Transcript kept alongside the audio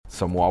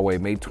Some Huawei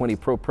Mate 20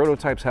 Pro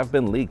prototypes have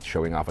been leaked,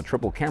 showing off a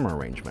triple camera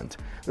arrangement.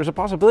 There's a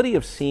possibility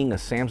of seeing a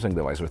Samsung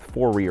device with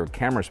 4 rear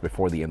cameras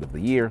before the end of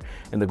the year,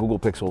 and the Google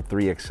Pixel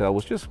 3 XL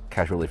was just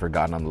casually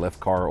forgotten on the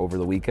lift car over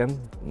the weekend.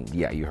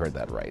 Yeah, you heard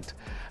that right.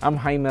 I'm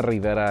Jaime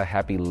Rivera.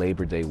 Happy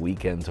Labor Day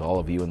weekend to all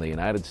of you in the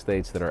United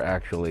States that are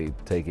actually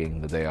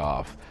taking the day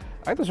off.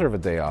 I deserve a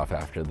day off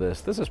after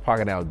this. This is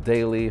Pocketnow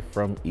Daily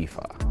from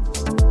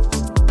IFA.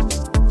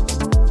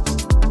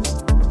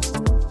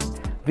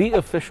 The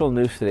official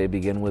news today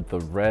begin with the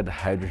Red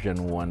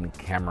Hydrogen 1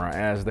 camera,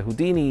 as the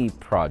Houdini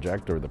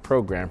project, or the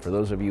program, for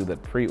those of you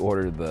that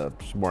pre-ordered the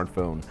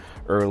smartphone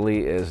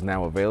early, is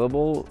now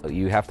available.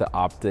 You have to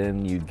opt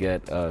in. You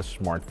get a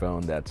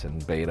smartphone that's in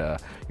beta.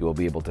 You will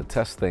be able to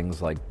test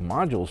things like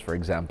modules, for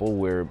example,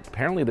 where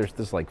apparently there's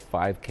this like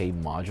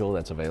 5K module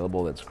that's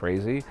available that's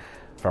crazy.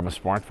 From a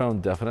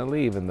smartphone,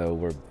 definitely, even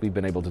though we've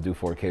been able to do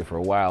 4K for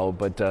a while.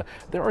 But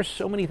there are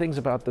so many things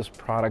about this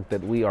product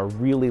that we are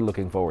really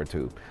looking forward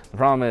to. The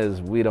problem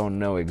is we don't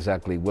know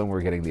exactly when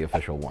we're getting the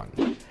official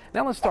one.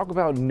 Now let's talk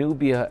about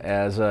Nubia,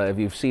 as if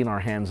you've seen our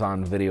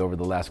hands-on video over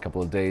the last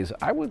couple of days,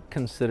 I would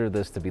consider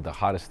this to be the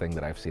hottest thing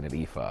that I've seen at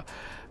IFA.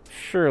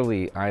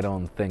 Surely I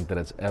don't think that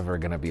it's ever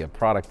going to be a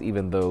product,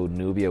 even though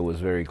Nubia was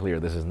very clear.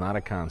 This is not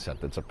a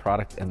concept, it's a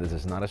product, and this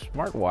is not a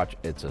smartwatch,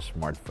 it's a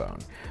smartphone.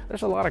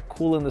 There's a lot of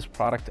cool in this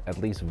product, at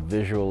least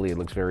visually. It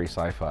looks very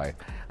sci-fi.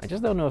 I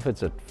just don't know if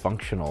it's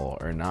functional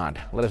or not.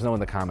 Let us know in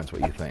the comments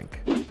what you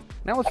think.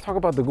 Now let's talk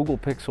about the Google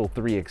Pixel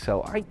 3 XL.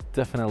 I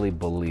definitely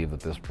believe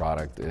that this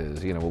product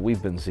is, what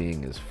we've been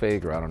seeing is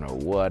fake, or I don't know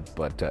what,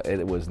 but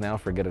it was now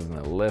forgotten in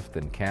a lift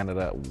in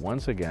Canada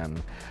once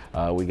again.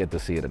 We get to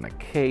see it in a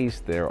case.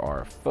 There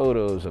are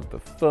photos of the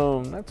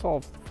phone. That's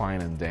all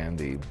fine and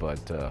dandy,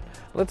 but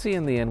let's see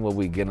in the end what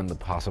we get in the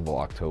possible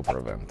October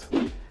event.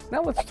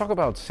 Now let's talk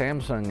about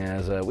Samsung,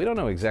 as we don't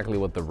know exactly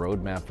what the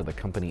roadmap for the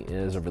company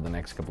is over the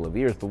next couple of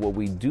years, but what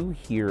we do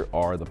hear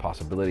are the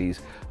possibilities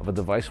of a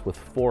device with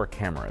 4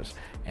 cameras.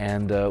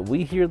 And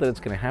we hear that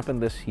it's going to happen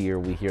this year.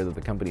 We hear that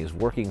the company is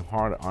working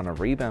hard on a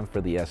revamp for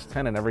the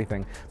S10 and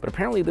everything, but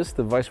apparently this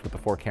device with the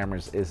 4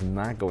 cameras is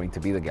not going to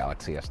be the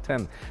Galaxy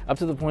S10, up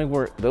to the point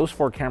where those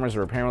 4 cameras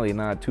are apparently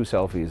not 2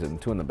 selfies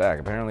and 2 in the back.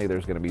 Apparently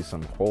there's going to be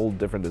some whole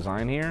different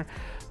design here.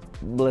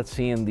 Let's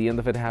see in the end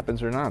if it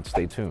happens or not.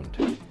 Stay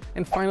tuned.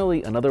 And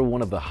finally, another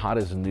one of the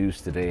hottest news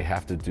today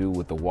have to do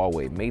with the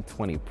Huawei Mate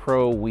 20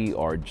 Pro. We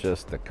are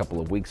just a couple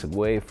of weeks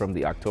away from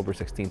the October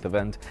 16th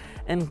event.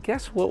 And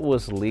guess what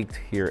was leaked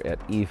here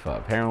at IFA?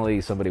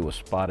 Apparently somebody was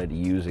spotted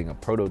using a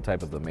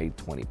prototype of the Mate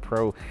 20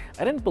 Pro.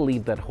 I didn't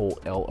believe that whole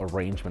L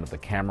arrangement of the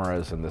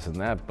cameras and this and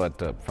that,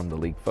 but from the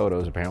leaked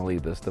photos, apparently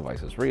this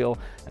device is real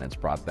and it's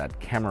brought that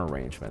camera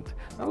arrangement.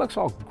 That looks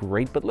all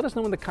great, but let us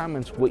know in the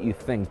comments what you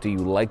think. Do you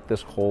like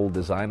this whole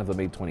design of the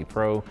Mate 20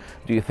 Pro?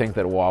 Do you think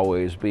that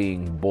Huawei is being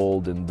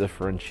bold and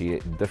different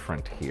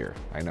here?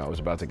 I know I was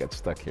about to get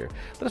stuck here.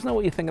 Let us know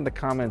what you think in the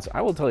comments.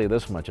 I will tell you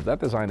this much: if that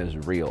design is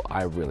real,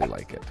 I really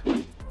like it.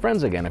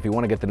 Friends, again, if you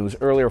want to get the news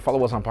earlier,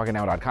 follow us on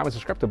Pocketnow.com and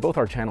subscribe to both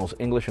our channels,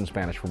 English and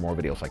Spanish, for more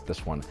videos like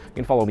this one. You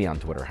can follow me on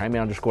Twitter,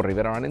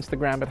 Jaime_Rivera, on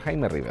Instagram at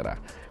Jaime Rivera.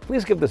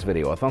 Please give this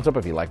video a thumbs up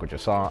if you like what you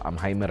saw. I'm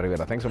Jaime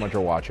Rivera. Thanks so much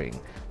for watching.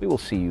 We will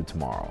see you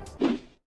tomorrow.